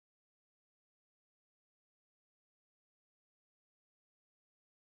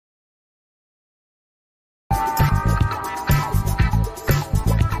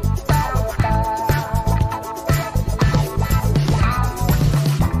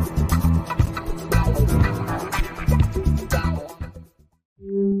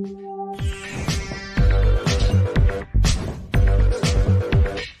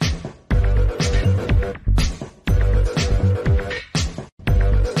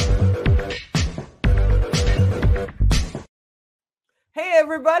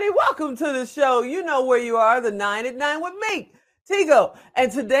everybody. Welcome to the show. You know where you are, the 9 at 9 with me, Tigo. And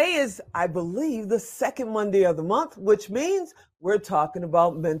today is, I believe, the second Monday of the month, which means we're talking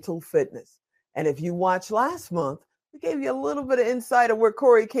about mental fitness. And if you watched last month, we gave you a little bit of insight of where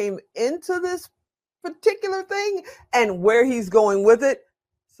Corey came into this particular thing and where he's going with it.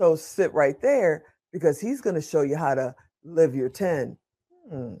 So sit right there because he's going to show you how to live your 10.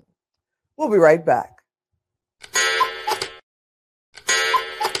 We'll be right back.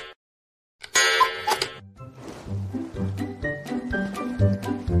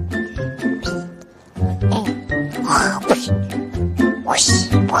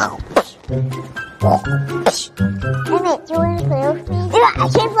 Hey mate, do you want to play with me? Yeah, I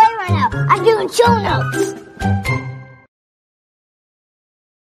can't play right now. I'm doing show notes.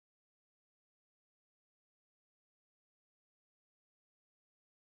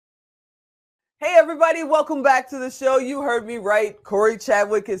 Hey everybody, welcome back to the show. You heard me right. Corey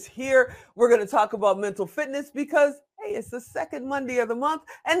Chadwick is here. We're going to talk about mental fitness because, hey, it's the second Monday of the month,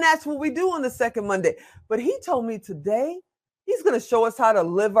 and that's what we do on the second Monday. But he told me today he's going to show us how to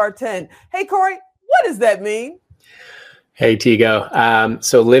live our 10. Hey, Corey, what does that mean? Hey, Tigo.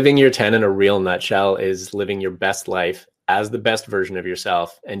 So living your 10 in a real nutshell is living your best life as the best version of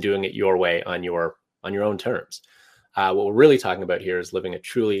yourself and doing it your way on your own terms. What we're really talking about here is living a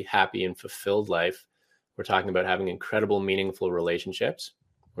truly happy and fulfilled life. We're talking about having incredible, meaningful relationships.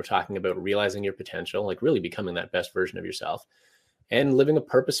 We're talking about realizing your potential, like really becoming that best version of yourself and living a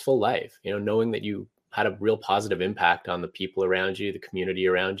purposeful life, knowing that you had a real positive impact on the people around you, the community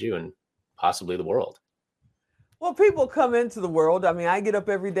around you, and possibly the world. Well, people come into the world. I mean, I get up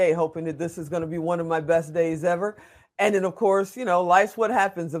every day hoping that this is going to be one of my best days ever. And then, of course, life's what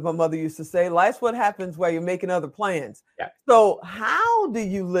happens, as my mother used to say. Life's what happens while you're making other plans. Yeah. So how do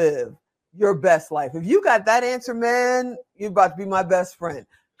you live your best life? If you got that answer, man, you're about to be my best friend.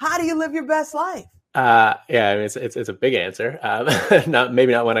 How do you live your best life? Yeah, I mean, it's a big answer.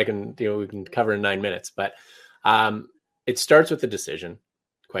 Maybe not one I can, we can cover in 9 minutes, but it starts with a decision,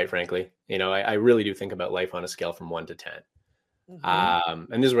 quite frankly. I really do think about life on a scale from 1 to 10.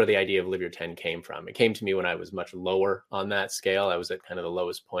 Mm-hmm. And this is where the idea of live your 10 came from. It came to me when I was much lower on that scale. I was at kind of the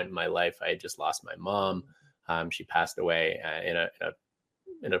lowest point in my life. I had just lost my mom. She passed away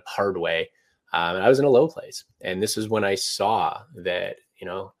in a hard way. And I was in a low place. And this is when I saw that,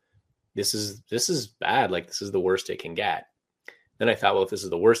 this is bad. Like, this is the worst it can get. Then I thought, well, if this is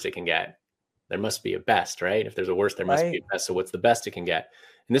the worst it can get, there must be a best, right? If there's a worst, there must be a best. So what's the best it can get?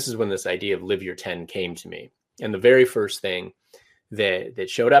 And this is when this idea of live your 10 came to me. And the very first thing that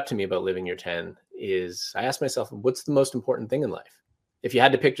showed up to me about living your 10 is I asked myself, what's the most important thing in life? If you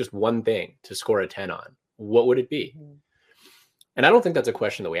had to pick just one thing to score a 10 on, what would it be? Mm-hmm. And I don't think that's a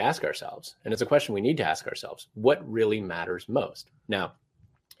question that we ask ourselves. And it's a question we need to ask ourselves. What really matters most? Now,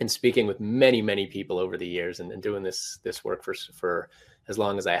 in speaking with many, many people over the years and doing this work for as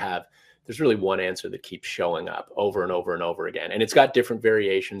long as I have, there's really one answer that keeps showing up over and over and over again. And it's got different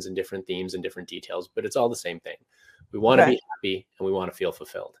variations and different themes and different details, but it's all the same thing. We want to be happy and we want to feel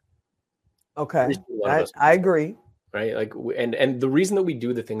fulfilled. Okay. I agree. Right. Like, and the reason that we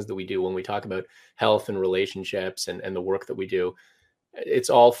do the things that we do when we talk about health and relationships and the work that we do, it's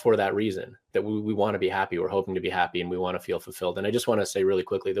all for that reason, that we want to be happy. We're hoping to be happy and we want to feel fulfilled. And I just want to say really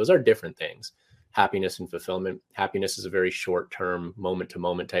quickly, those are different things. Happiness and fulfillment. Happiness is a very short-term,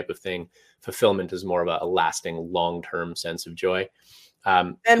 moment-to-moment type of thing. Fulfillment is more of a lasting, long-term sense of joy.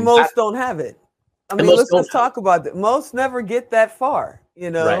 And most don't have it. I mean, let's just talk about that. Most never get that far,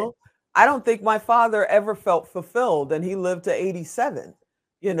 Right. I don't think my father ever felt fulfilled, and he lived to 87.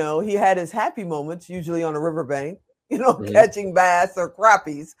 He had his happy moments, usually on a riverbank, Mm-hmm. catching bass or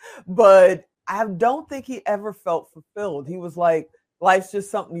crappies. But I don't think he ever felt fulfilled. He was like, life's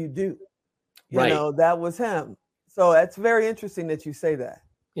just something you do. That was him. So that's very interesting that you say that.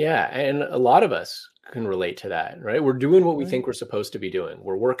 Yeah. And a lot of us can relate to that, right? We're doing what we think we're supposed to be doing.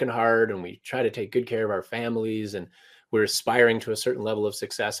 We're working hard and we try to take good care of our families and we're aspiring to a certain level of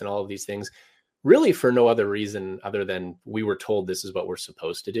success and all of these things, really for no other reason other than we were told this is what we're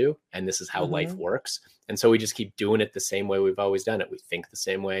supposed to do. And this is how life works. And so we just keep doing it the same way we've always done it. We think the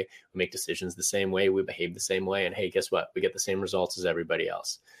same way, we make decisions the same way, we behave the same way. And hey, guess what? We get the same results as everybody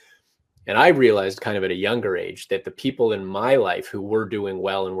else. And I realized kind of at a younger age that the people in my life who were doing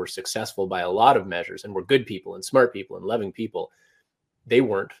well and were successful by a lot of measures and were good people and smart people and loving people, they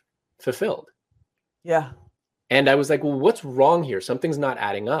weren't fulfilled. Yeah. And I was like, well, what's wrong here? Something's not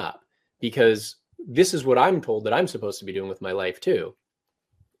adding up because this is what I'm told that I'm supposed to be doing with my life too.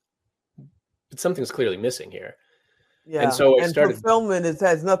 But something's clearly missing here. And Yeah. so I And started, fulfillment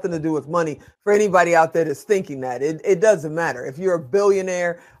has nothing to do with money for anybody out there that's thinking that. It doesn't matter. If you're a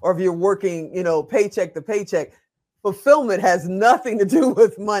billionaire or if you're working, paycheck to paycheck, fulfillment has nothing to do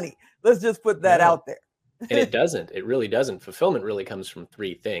with money. Let's just put that no, out there. and it doesn't. It really doesn't. Fulfillment really comes from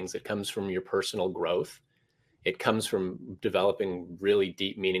three things. It comes from your personal growth. It comes from developing really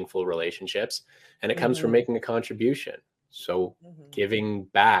deep, meaningful relationships, and it comes from Mhm. making a contribution. So Mhm. giving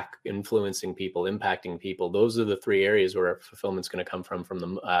back, influencing people, impacting people, those are the three areas where fulfillment's going to come from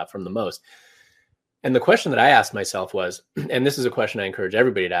the most. And the question that I asked myself was, and this is a question I encourage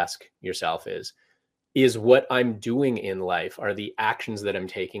everybody to ask yourself is what I'm doing in life, are the actions that I'm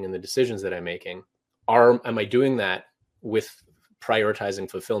taking and the decisions that I'm making, am I doing that with prioritizing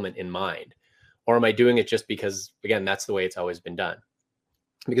fulfillment in mind? Or am I doing it just because, again, that's the way it's always been done?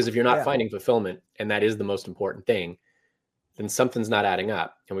 Because if you're not Yeah. finding fulfillment, and that is the most important thing, then something's not adding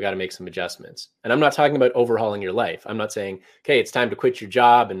up and we got to make some adjustments. And I'm not talking about overhauling your life. I'm not saying, okay, it's time to quit your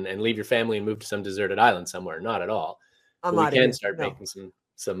job and leave your family and move to some deserted island somewhere. Not at all. I'm But we out of can here. start No. making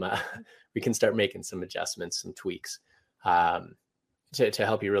we can start making some adjustments, some tweaks um, to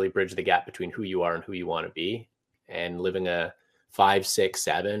help you really bridge the gap between who you are and who you want to be, and living a 5, 6,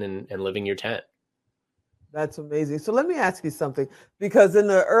 7 and living your 10. That's amazing. So let me ask you something, because in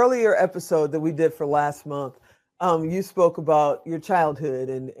the earlier episode that we did for last month, you spoke about your childhood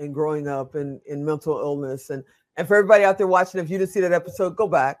and growing up in mental illness. And for everybody out there watching, if you didn't see that episode, go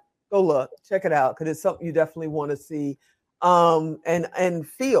back, go look, check it out, because it's something you definitely want to see and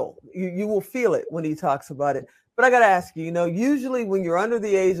feel. You will feel it when he talks about it. But I got to ask you, usually when you're under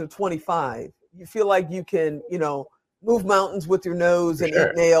the age of 25, you feel like you can, move mountains with your nose For and sure.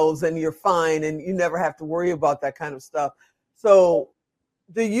 eat nails and you're fine and you never have to worry about that kind of stuff. So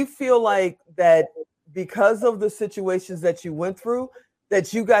do you feel like that because of the situations that you went through,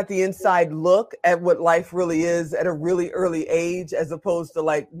 that you got the inside look at what life really is at a really early age, as opposed to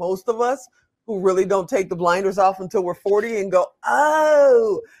like most of us who really don't take the blinders off until we're 40 and go,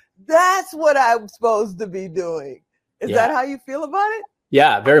 oh, that's what I'm supposed to be doing? Is that how you feel about it?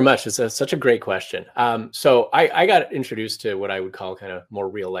 Yeah, very much. It's such a great question. So I got introduced to what I would call kind of more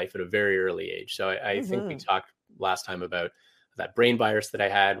real life at a very early age. So I think we talked last time about that brain virus that I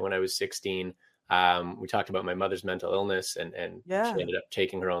had when I was 16. We talked about my mother's mental illness and she ended up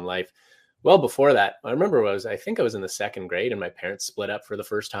taking her own life. Well, before that, I remember I think I was in the second grade and my parents split up for the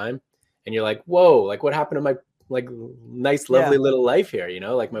first time. And you're like, whoa, like what happened to my like nice, lovely little life here?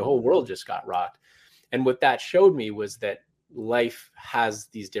 Like my whole world just got rocked. And what that showed me was that life has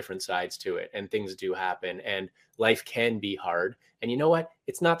these different sides to it, and things do happen, and life can be hard. And you know what?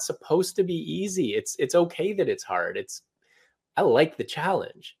 It's not supposed to be easy. It's okay that it's hard. I like the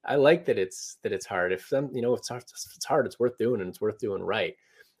challenge. I like that it's hard. If it's hard, it's worth doing, and it's worth doing right.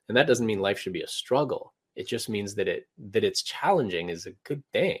 And that doesn't mean life should be a struggle. It just means that it's challenging is a good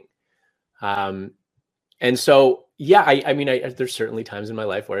thing. And so, yeah, I mean, there's certainly times in my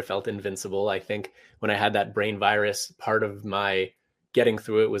life where I felt invincible. I think when I had that brain virus, part of my getting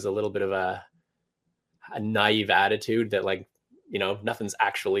through it was a little bit of a naive attitude that like, nothing's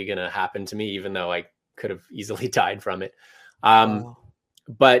actually going to happen to me, even though I could have easily died from it.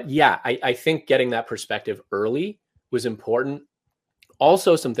 But yeah, I think getting that perspective early was important.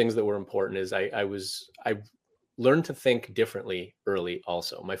 Also, some things that were important is I learned to think differently early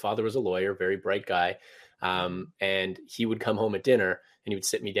also. My father was a lawyer, very bright guy. And he would come home at dinner and he would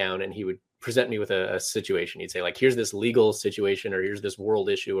sit me down and he would present me with a situation. He'd say like, here's this legal situation, or here's this world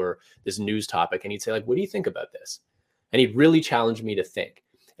issue, or this news topic. And he'd say like, what do you think about this? And he'd really challenge me to think.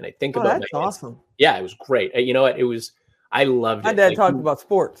 And I think about that's awesome. Yeah, it was great. You know what? I loved it. My dad talked about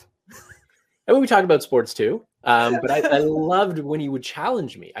sports. And we talked about sports too. But I loved when he would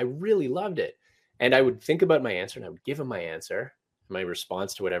challenge me. I really loved it. And I would think about my answer and I would give him my answer, my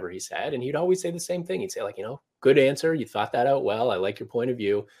response to whatever he said. And he'd always say the same thing. He'd say like, good answer. You thought that out well. I like your point of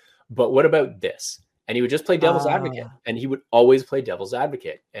view. But what about this? And he would just play devil's advocate. And he would always play devil's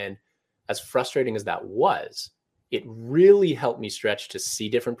advocate. And as frustrating as that was, it really helped me stretch to see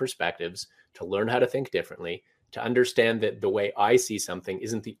different perspectives, to learn how to think differently, to understand that the way I see something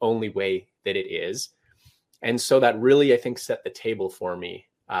isn't the only way that it is. And so that really, I think, set the table for me.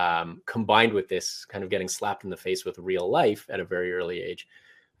 Combined with this kind of getting slapped in the face with real life at a very early age,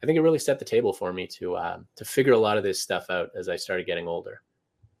 I think it really set the table for me to figure a lot of this stuff out as I started getting older.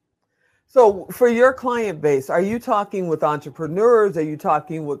 So for your client base, are you talking with entrepreneurs? Are you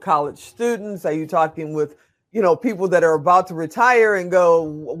talking with college students? Are you talking with, people that are about to retire and go,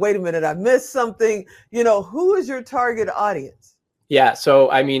 wait a minute, I missed something? Who is your target audience? Yeah. So,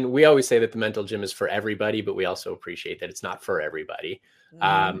 I mean, we always say that the mental gym is for everybody, but we also appreciate that it's not for everybody.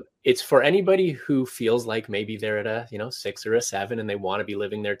 It's for anybody who feels like maybe they're at a 6 or a 7 and they want to be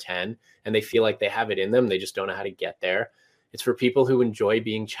living their 10 and they feel like they have it in them. They just don't know how to get there. It's for people who enjoy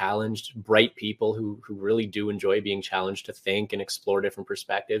being challenged, bright people who really do enjoy being challenged to think and explore different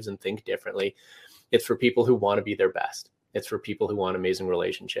perspectives and think differently. It's for people who want to be their best. It's for people who want amazing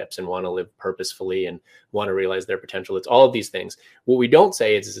relationships and want to live purposefully and want to realize their potential. It's all of these things. What we don't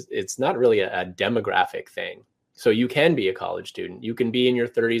say is it's not really a demographic thing. So you can be a college student. You can be in your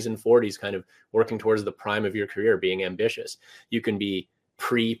 30s and 40s, kind of working towards the prime of your career, being ambitious. You can be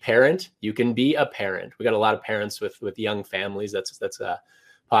pre-parent. You can be a parent. We got a lot of parents with young families. That's a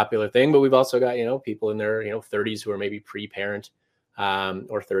popular thing. But we've also got, people in their, 30s who are maybe pre-parent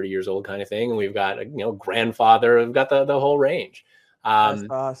or 30 years old kind of thing. And we've got, grandfather. We've got the whole range. That's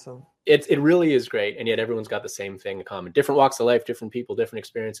awesome. It really is great. And yet everyone's got the same thing in common. Different walks of life, different people, different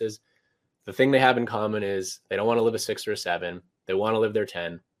experiences. The thing they have in common is they don't want to live a 6 or a 7. They want to live their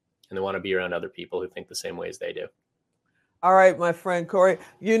 10, and they want to be around other people who think the same way as they do. All right, my friend Corey,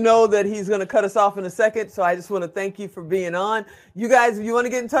 you know that he's going to cut us off in a second, so I just want to thank you for being on. You guys, if you want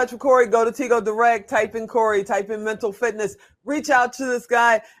to get in touch with Corey, go to Tigo Direct, type in Corey, type in mental fitness, reach out to this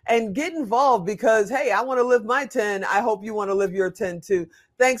guy and get involved because, hey, I want to live my 10. I hope you want to live your 10 too.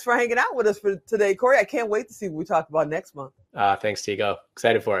 Thanks for hanging out with us for today, Corey. I can't wait to see what we talk about next month. Thanks, Tigo.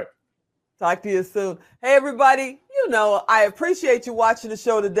 Excited for it. Talk to you soon. Hey, everybody, I appreciate you watching the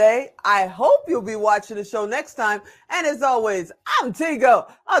show today. I hope you'll be watching the show next time. And as always, I'm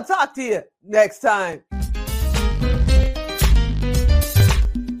Tigo. I'll talk to you next time.